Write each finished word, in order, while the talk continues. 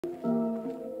What's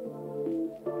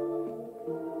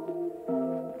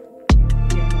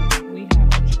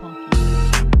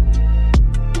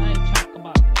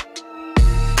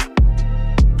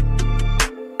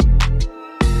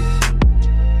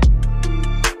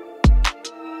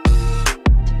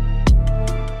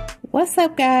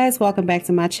up, guys? Welcome back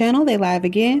to my channel. They live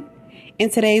again. In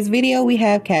today's video we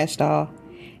have Kash Doll.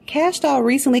 Kash Doll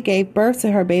recently gave birth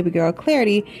to her baby girl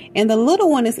Klarity, and the little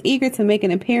one is eager to make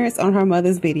an appearance on her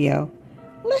mother's video.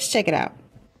 Let's check it out.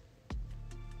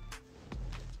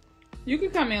 You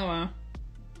can come in, Mom.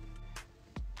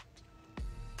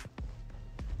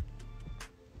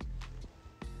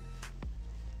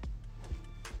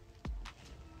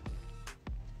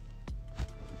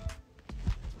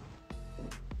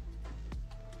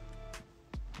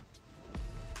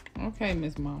 Okay,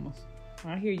 Miss Mamas.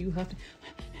 I hear you huffing.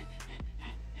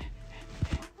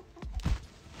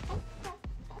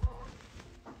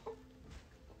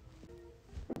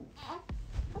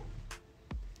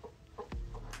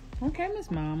 Okay, Miss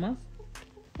Mamas.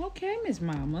 Okay, Miss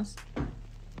Mamas.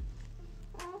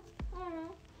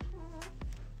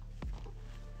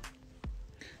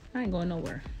 I ain't going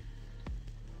nowhere.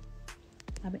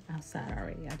 I've been outside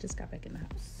already. I just got back in the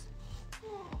house.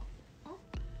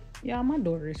 Y'all, my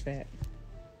daughter is fat.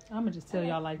 I'ma just tell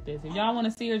y'all like this. If y'all want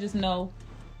to see her, just know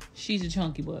she's a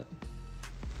chunky butt.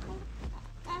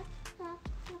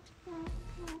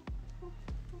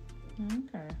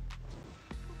 Okay.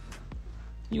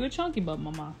 You a chunky butt,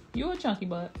 mama. You a chunky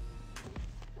butt.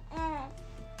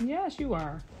 Yes, you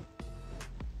are.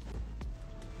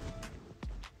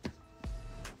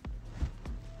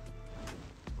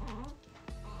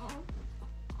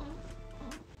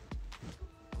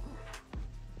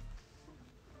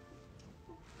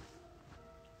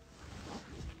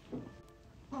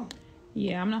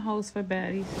 Yeah, I'm the host for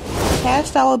Baddies.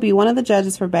 Kash Doll will be one of the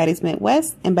judges for Baddies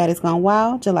Midwest and Baddies Gone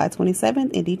Wild, July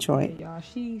 27th in Detroit. Yeah, y'all,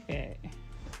 she fat.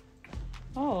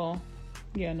 Oh,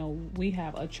 yeah, no, we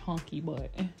have a chunky butt.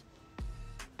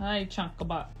 Hey, chunk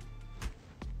butt.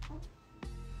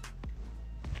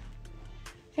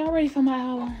 Y'all ready for my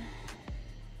hour?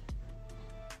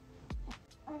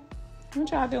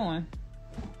 What y'all doing?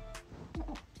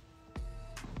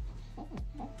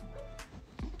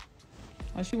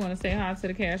 Oh, she want to say hi to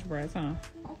the Kash Brats, huh?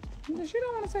 She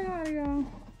don't want to say hi to y'all.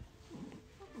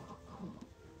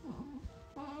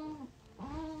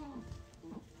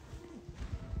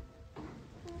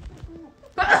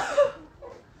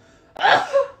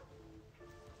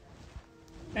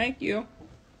 Thank you.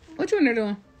 What you in there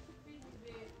doing?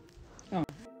 Oh.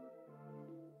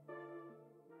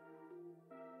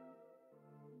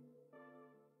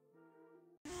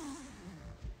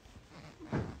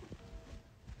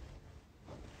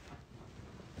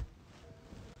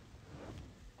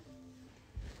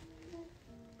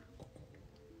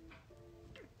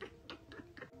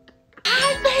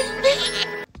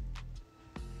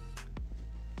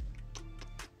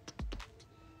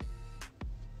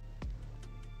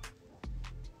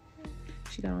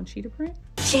 She got on cheetah print?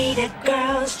 Cheetah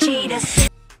girls, cheetah.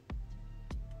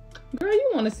 Girl,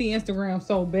 you want to see Instagram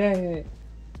so bad.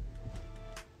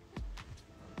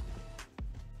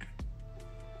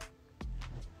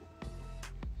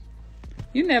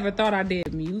 You never thought I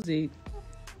did music.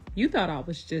 You thought I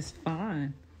was just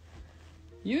fine.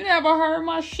 You never heard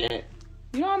my shit.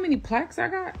 You know how many plaques I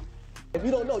got? If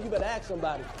you don't know, you better ask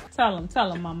somebody. Tell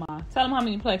him, mama. Tell him how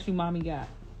many plaques you mommy got.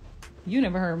 You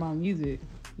never heard my music.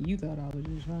 You thought I was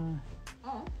just fine.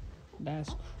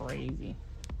 That's crazy.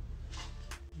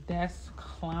 That's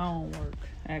clown work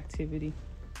activity.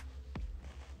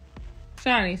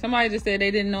 Shiny, somebody just said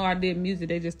they didn't know I did music.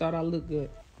 They just thought I looked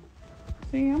good.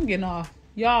 See, I'm getting off.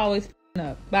 Y'all always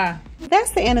up. Bye.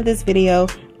 That's the end of this video.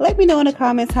 Let me know in the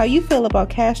comments how you feel about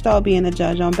Kash Doll being a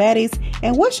judge on Baddies,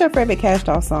 and what's your favorite Kash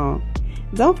Doll song.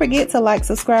 Don't forget to like,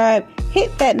 subscribe,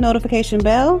 hit that notification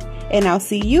bell, and I'll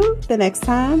see you the next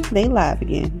time they live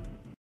again.